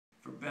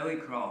belly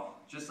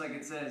crawl. Just like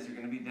it says, you're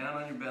going to be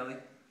down on your belly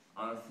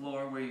on a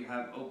floor where you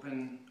have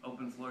open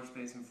floor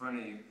space in front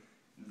of you.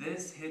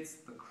 This hits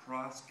the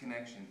cross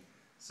connection.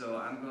 So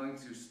I'm going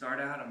to start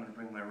out, I'm going to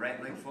bring my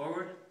right leg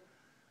forward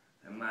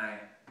and my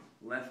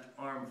left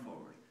arm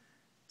forward.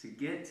 To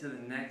get to the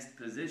next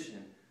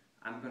position,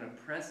 I'm going to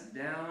press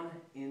down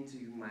into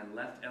my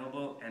left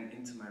elbow and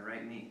into my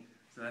right knee.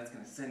 So that's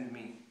going to send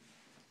me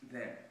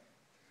there.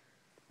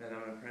 Then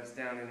I'm going to press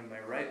down into my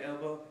right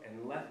elbow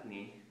and left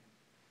knee.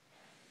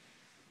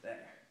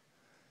 There.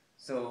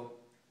 So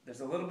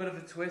there's a little bit of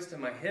a twist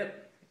in my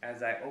hip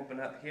as I open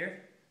up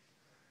here.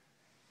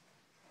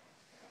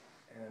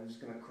 And I'm just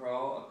going to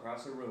crawl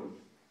across a room.